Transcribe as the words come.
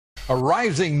A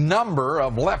rising number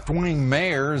of left-wing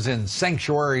mayors in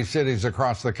sanctuary cities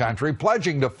across the country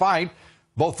pledging to fight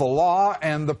both the law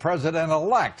and the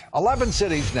president-elect. 11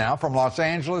 cities now, from Los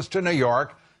Angeles to New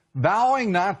York,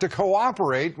 vowing not to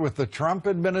cooperate with the Trump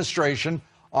administration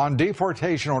on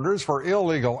deportation orders for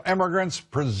illegal immigrants,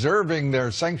 preserving their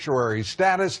sanctuary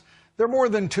status. There are more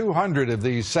than 200 of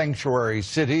these sanctuary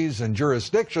cities and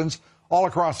jurisdictions all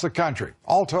across the country.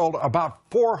 All told, about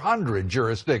 400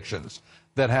 jurisdictions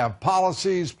that have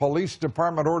policies, police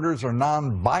department orders, or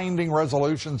non-binding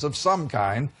resolutions of some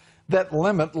kind that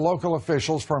limit local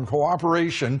officials from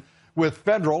cooperation with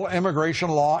federal immigration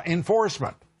law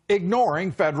enforcement,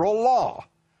 ignoring federal law.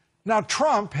 Now,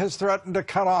 Trump has threatened to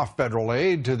cut off federal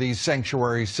aid to these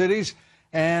sanctuary cities,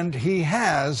 and he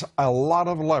has a lot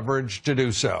of leverage to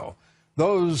do so.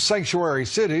 Those sanctuary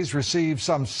cities receive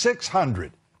some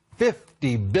 $650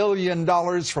 billion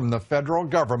from the federal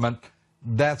government.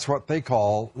 That's what they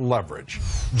call leverage.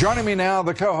 Joining me now,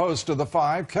 the co-host of The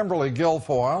Five, Kimberly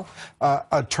Guilfoyle,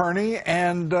 attorney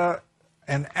and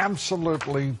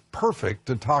absolutely perfect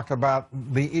to talk about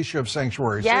the issue of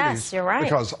sanctuary cities. Yes, you're right.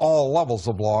 Because all levels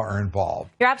of law are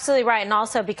involved. You're absolutely right. And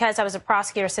also because I was a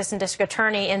prosecutor assistant district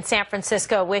attorney in San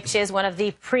Francisco, which is one of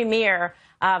the premier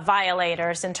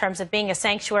violators in terms of being a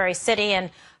sanctuary city. And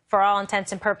for all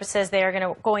intents and purposes, they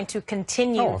are going to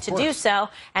continue to do so.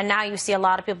 And now you see a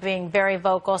lot of people being very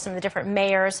vocal, some of the different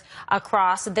mayors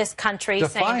across this country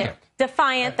saying they're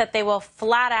defiant that they will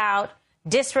flat out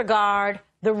disregard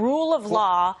the rule of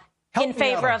law in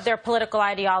favor of their political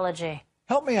ideology.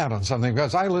 Help me out on something,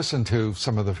 because I listen to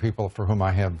some of the people for whom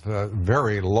I have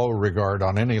very low regard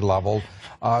on any level,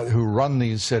 who run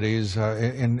these cities,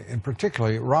 in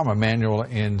particularly Rahm Emanuel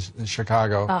in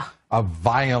Chicago, a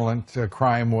violent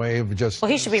crime wave.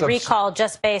 Well, he should be recalled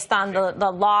just based on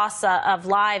the loss of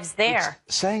lives there.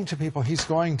 It's saying to people he's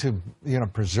going to,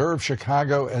 preserve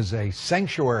Chicago as a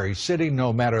sanctuary city,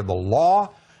 no matter the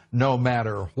law, no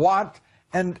matter what.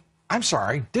 And I'm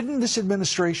sorry, didn't this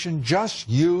administration just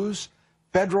use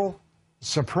federal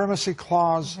supremacy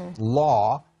clause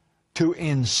law to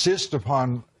insist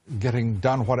upon getting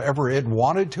done whatever it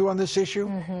wanted to on this issue?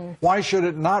 Why should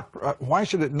it not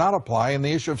apply in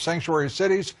the issue of sanctuary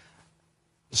cities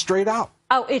straight out?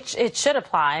 Oh, it should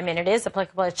apply. I mean, it is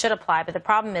applicable. It should apply. But the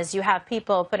problem is you have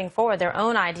people putting forward their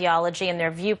own ideology and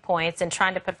their viewpoints and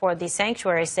trying to put forward these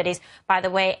sanctuary cities, by the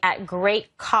way, at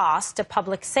great cost to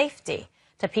public safety,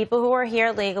 to people who are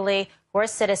here legally, who are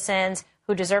citizens,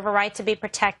 who deserve a right to be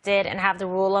protected and have the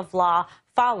rule of law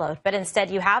followed. But instead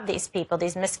you have these people,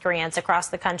 these miscreants across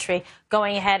the country,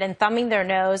 going ahead and thumbing their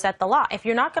nose at the law. If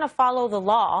you're not going to follow the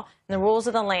law and the rules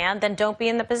of the land, then don't be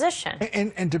in the position.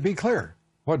 And to be clear,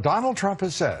 what Donald Trump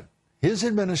has said, his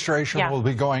administration will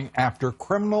be going after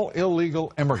criminal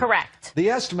illegal immigrants. Correct. The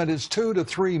estimate is 2 to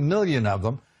 3 million of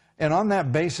them, and on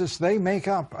that basis they make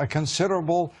up a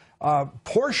considerable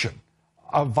portion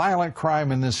of violent crime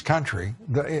in this country,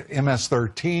 the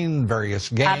MS-13, various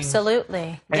gangs.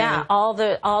 Absolutely. Yeah, all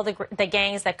the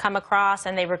gangs that come across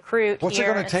and they recruit. What's it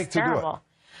going to take to do it?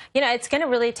 It's going to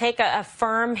really take a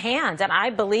firm hand, and I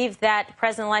believe that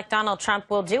President-elect Donald Trump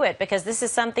will do it, because this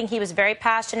is something he was very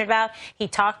passionate about. He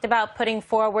talked about putting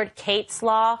forward Kate's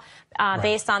Law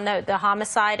based on the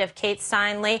homicide of Kate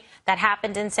Steinle that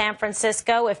happened in San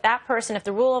Francisco. If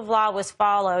the rule of law was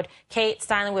followed, Kate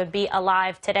Steinle would be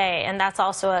alive today, and that's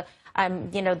also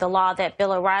the law that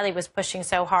Bill O'Reilly was pushing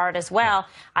so hard as well.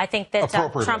 I think that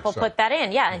Trump will put that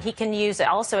in, and he can use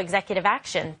also executive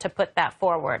action to put that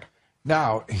forward.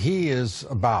 Now, he is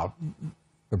about,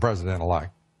 the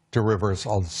president-elect, to reverse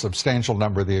a substantial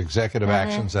number of the executive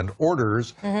actions and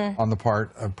orders on the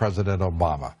part of President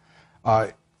Obama.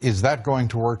 Is that going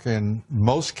to work in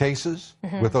most cases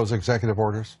with those executive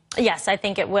orders? Yes, I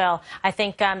think it will. I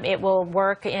think it will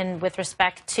work with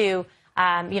respect to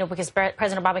because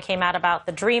President Obama came out about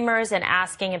the Dreamers and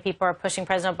asking, and people are pushing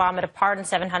President Obama to pardon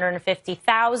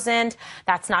 750,000.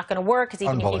 That's not going to work, because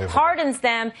even if he pardons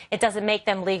them, it doesn't make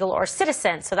them legal or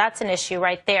citizens. So that's an issue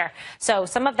right there. So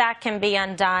some of that can be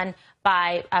undone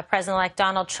by President-elect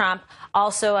Donald Trump.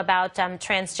 Also about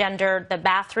the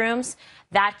bathrooms,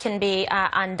 that can be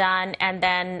undone. And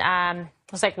then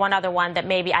there's like one other one that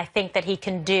maybe I think that he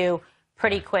can do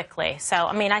pretty quickly. So,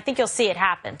 I mean, I think you'll see it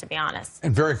happen, to be honest.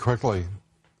 And very quickly,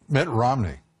 Mitt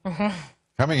Romney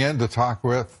coming in to talk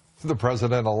with the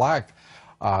president-elect.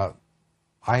 I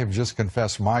have just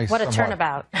confessed my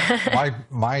turnabout.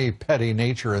 my petty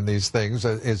nature in these things,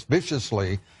 as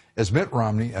viciously as Mitt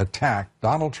Romney attacked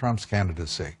Donald Trump's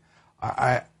candidacy.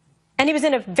 And he was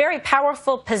in a very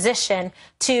powerful position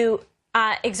to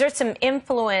exert some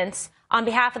influence on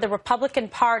behalf of the Republican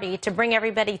Party to bring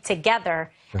everybody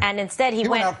together, and instead he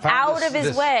went out of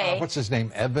his way. What's his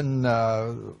name? Evan?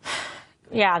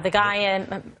 Yeah, the guy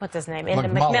in, what's his name? In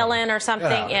McMillan or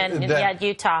something in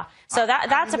Utah. So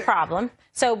that's a problem.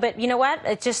 So, but you know what?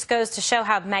 It just goes to show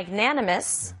how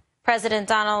magnanimous President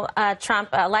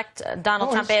elect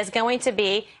Donald Trump is going to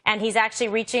be, and he's actually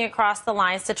reaching across the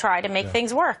lines to try to make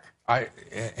things work.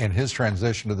 In his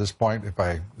transition to this point, if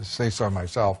I say so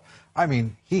myself, I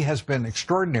mean, he has been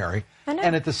extraordinary.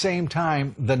 And at the same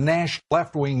time, the national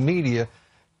left-wing media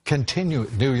continue,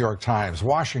 New York Times,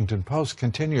 Washington Post,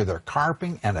 continue their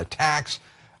carping and attacks.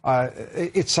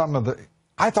 It's some of the,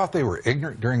 I thought they were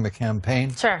ignorant during the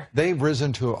campaign. Sure. They've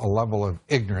risen to a level of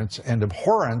ignorance and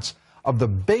abhorrence of the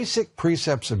basic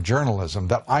precepts of journalism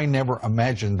that I never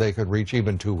imagined they could reach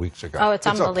even 2 weeks ago. Oh, it's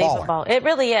unbelievable. Appalling. It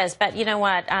really is. But you know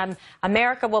what?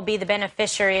 America will be the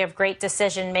beneficiary of great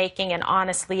decision-making and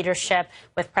honest leadership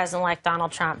with President-elect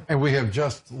Donald Trump. And we have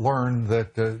just learned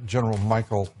that General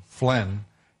Michael Flynn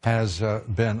has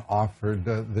been offered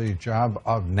the job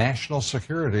of National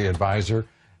Security Advisor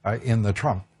in the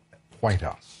Trump White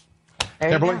House. There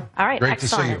Kimberly, you go. All right, great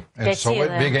excellent. to see you. Great And so to see you,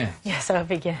 it begins. Yeah, so it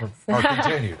begins. Or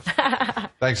continues.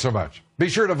 Thanks so much. Be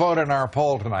sure to vote in our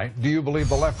poll tonight. Do you believe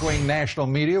the left-wing national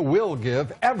media will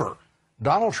give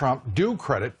Donald Trump due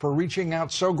credit for reaching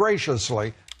out so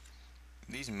graciously?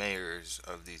 These mayors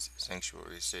of these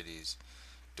sanctuary cities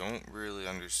don't really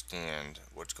understand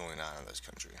what's going on in this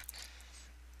country.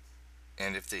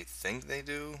 And if they think they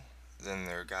do, then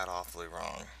they're god-awfully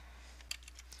wrong.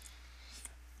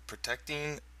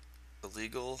 Protecting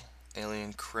illegal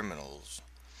alien criminals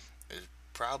is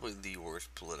probably the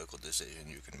worst political decision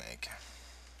you can make.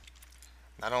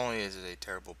 Not only is it a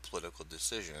terrible political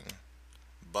decision,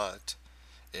 but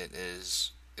it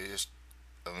is just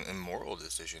an immoral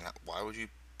decision. Why would you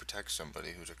protect somebody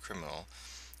who's a criminal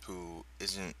who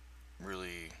isn't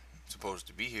really supposed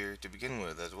to be here to begin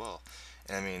with as well?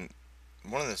 And I mean,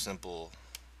 one of the simple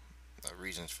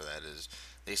reasons for that is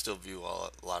they still view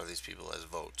a lot of these people as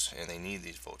votes, and they need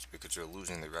these votes because they're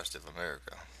losing the rest of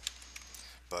America.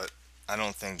 But I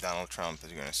don't think Donald Trump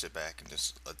is going to sit back and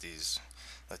just let these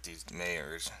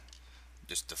mayors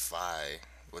just defy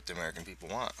what the American people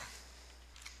want.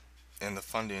 And the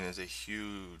funding is a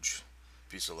huge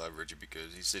piece of leverage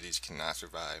because these cities cannot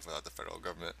survive without the federal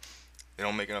government. They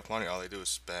don't make enough money. All they do is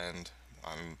spend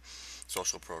on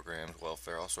social programs,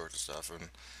 welfare, all sorts of stuff, and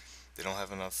they don't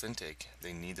have enough intake.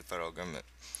 They need the federal government.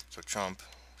 So Trump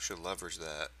should leverage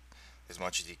that as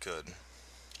much as he could.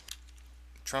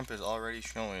 Trump is already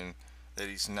showing that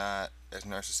he's not as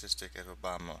narcissistic as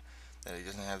Obama, that he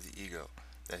doesn't have the ego,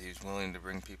 that he's willing to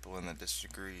bring people in that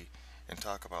disagree and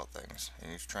talk about things. And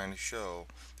he's trying to show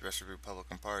the rest of the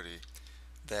Republican Party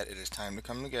that it is time to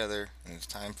come together, and it's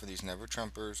time for these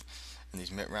never-Trumpers and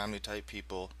these Mitt Romney-type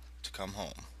people to come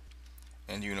home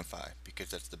and unify, because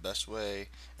that's the best way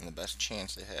and the best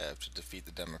chance they have to defeat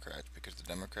the Democrats, because the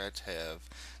Democrats have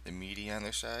the media on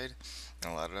their side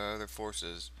and a lot of other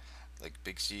forces like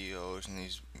big CEOs and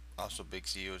big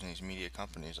CEOs in these media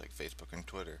companies like Facebook and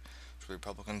Twitter. So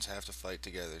Republicans have to fight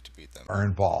together to beat them. Are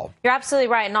involved. You're absolutely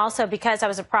right. And also because I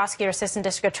was a prosecutor, assistant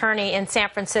district attorney in San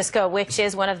Francisco, which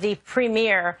is one of the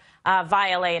premier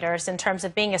violators in terms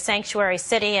of being a sanctuary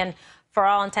city, and for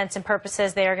all intents and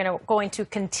purposes, they are going to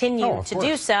continue to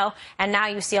do so. And now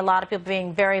you see a lot of people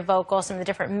being very vocal, some of the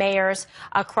different mayors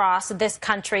across this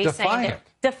country saying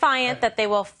defiant that they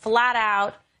will flat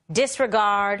out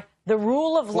disregard the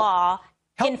rule of law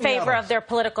in favor of their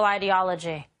political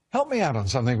ideology. Help me out on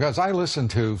something, because I listen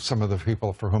to some of the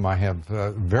people for whom I have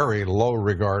very low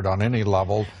regard on any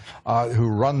level, who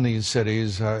run these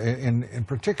cities, in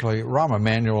particularly Rahm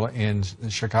Emanuel in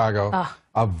Chicago,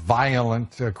 a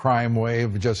violent crime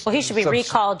wave. Well, he should be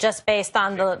recalled just based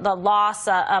on the loss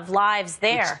of lives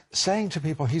there. It's saying to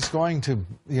people he's going to,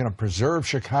 preserve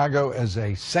Chicago as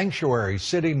a sanctuary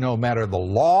city, no matter the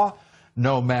law,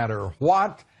 no matter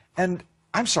what. And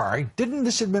I'm sorry, didn't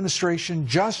this administration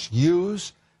just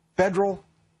use federal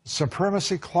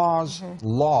supremacy clause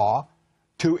law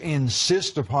to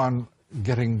insist upon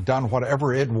getting done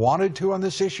whatever it wanted to on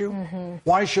this issue?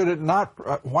 Why should it not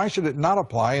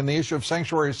apply in the issue of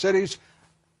sanctuary cities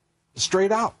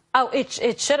straight out? Oh,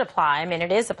 it should apply. I mean,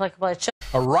 it is applicable. It should.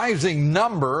 A rising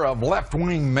number of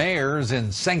left-wing mayors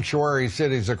in sanctuary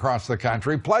cities across the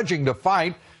country pledging to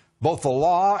fight both the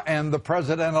law and the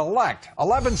president-elect.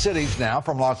 11 cities now,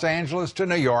 from Los Angeles to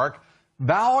New York,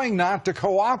 vowing not to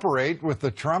cooperate with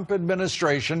the Trump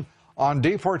administration on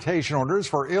deportation orders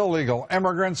for illegal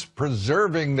immigrants,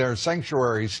 preserving their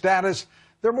sanctuary status.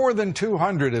 There are more than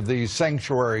 200 of these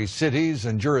sanctuary cities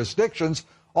and jurisdictions,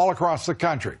 all across the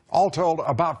country. All told,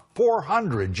 about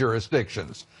 400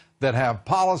 jurisdictions that have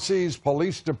policies,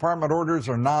 police department orders,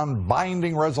 or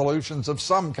non-binding resolutions of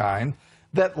some kind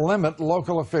that limit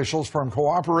local officials from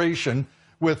cooperation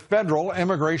with federal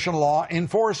immigration law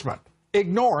enforcement,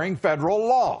 ignoring federal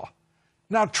law.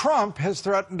 Now, Trump has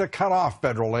threatened to cut off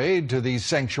federal aid to these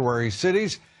sanctuary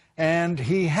cities, and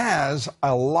he has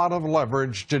a lot of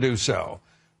leverage to do so.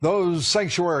 Those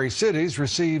sanctuary cities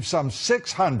receive some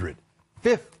 $650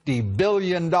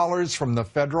 billion from the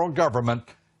federal government.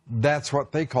 That's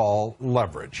what they call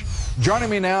leverage. Joining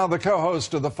me now, the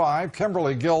co-host of The Five,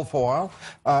 Kimberly Guilfoyle,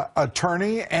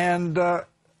 attorney and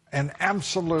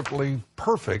absolutely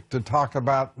perfect to talk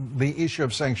about the issue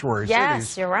of sanctuary cities.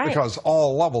 Yes, you're right. Because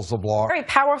all levels of law. Very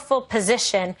powerful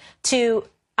position to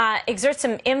exert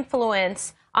some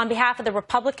influence on behalf of the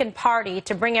Republican Party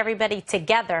to bring everybody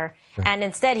together. And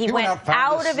instead he went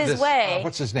out of his way.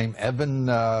 What's his name? Evan?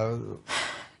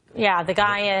 Yeah, the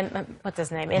guy in, what's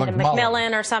his name? In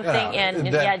McMillan or something in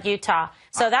Utah.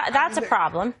 So that's a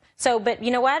problem. So, but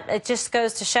you know what? It just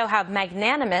goes to show how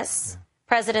magnanimous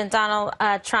President Donald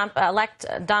Trump, elect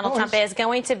Donald Trump is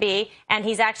going to be, and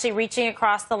he's actually reaching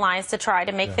across the lines to try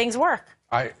to make things work.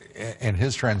 In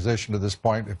his transition to this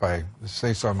point, if I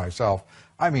say so myself,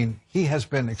 I mean, he has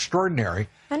been extraordinary.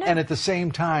 And at the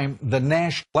same time, the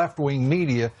national left-wing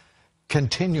media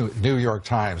continue, New York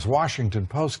Times, Washington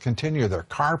Post, continue their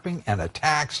carping and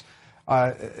attacks.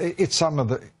 It's some of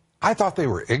the, I thought they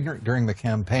were ignorant during the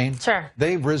campaign. Sure.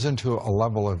 They've risen to a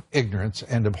level of ignorance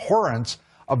and abhorrence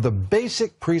of the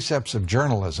basic precepts of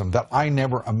journalism that I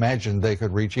never imagined they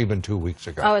could reach even 2 weeks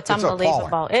ago. Oh, it's unbelievable.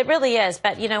 Appalling. It really is.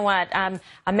 But you know what?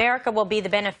 America will be the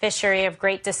beneficiary of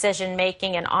great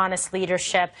decision-making and honest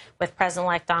leadership with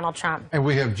President-elect Donald Trump. And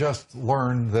we have just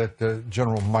learned that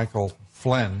General Michael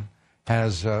Flynn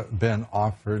has been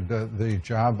offered the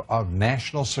job of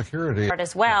national security.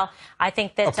 As well, I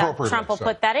think that Trump will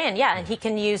put that in. Yeah, and he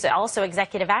can use also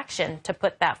executive action to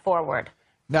put that forward.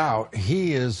 Now,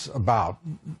 he is about,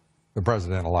 the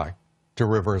president-elect, to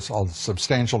reverse a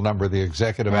substantial number of the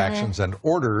executive actions and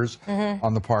orders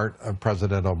on the part of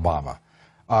President Obama.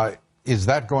 Is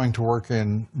that going to work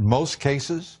in most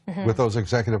cases with those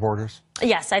executive orders?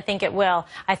 Yes, I think it will.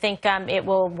 I think it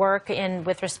will work in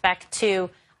with respect to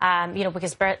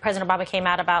because President Obama came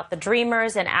out about the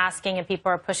Dreamers and asking, and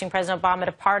people are pushing President Obama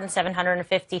to pardon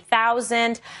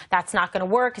 750,000. That's not going to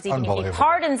work because even if he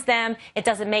pardons them, it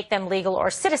doesn't make them legal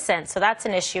or citizens. So that's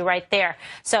an issue right there.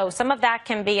 So some of that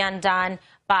can be undone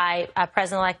by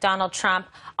President-elect Donald Trump.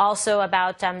 Also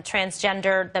about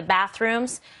transgender, the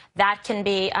bathrooms, that can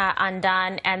be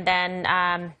undone. And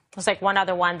then there's like one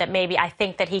other one that maybe I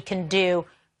think that he can do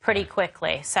pretty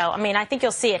quickly. So, I mean, I think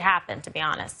you'll see it happen, to be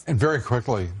honest. And very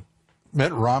quickly,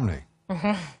 Mitt Romney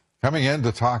coming in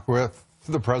to talk with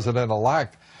the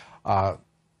president-elect. I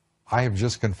have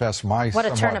just confessed my what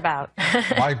a turnabout.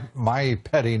 my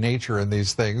petty nature in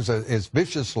these things as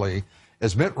viciously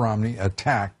as Mitt Romney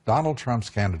attacked Donald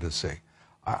Trump's candidacy.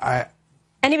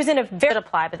 And he was in a very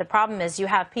apply, but the problem is you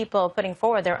have people putting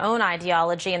forward their own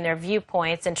ideology and their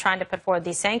viewpoints and trying to put forward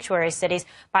these sanctuary cities,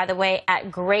 by the way,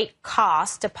 at great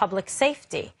cost to public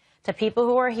safety, to people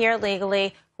who are here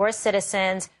legally, who are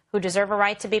citizens, who deserve a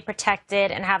right to be protected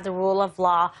and have the rule of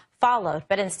law followed.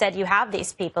 But instead you have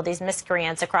these people, these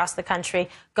miscreants across the country,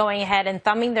 going ahead and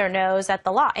thumbing their nose at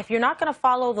the law. If you're not going to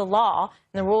follow the law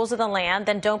and the rules of the land,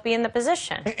 then don't be in the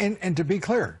position. And to be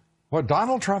clear, what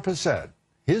Donald Trump has said,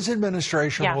 his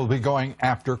administration will be going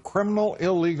after criminal,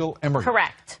 illegal immigrants.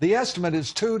 Correct. The estimate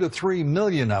is 2 to 3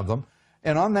 million of them,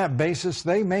 and on that basis,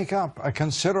 they make up a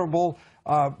considerable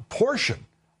portion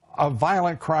of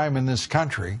violent crime in this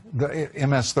country. The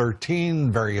MS-13,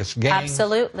 various gangs.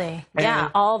 Absolutely.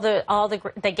 And all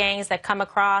the gangs that come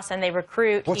across and they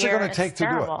recruit. What's it going to take to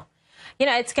do it? You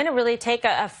know, it's going to really take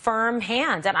a firm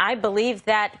hand, and I believe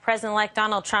that President-elect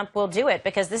Donald Trump will do it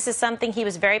because this is something he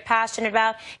was very passionate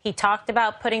about. He talked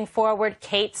about putting forward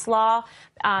Kate's Law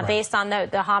based on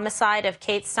the homicide of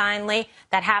Kate Steinle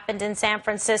that happened in San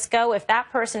Francisco. If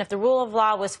the rule of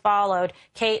law was followed,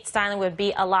 Kate Steinle would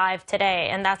be alive today,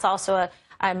 and that's also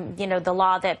the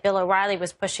law that Bill O'Reilly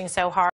was pushing so hard.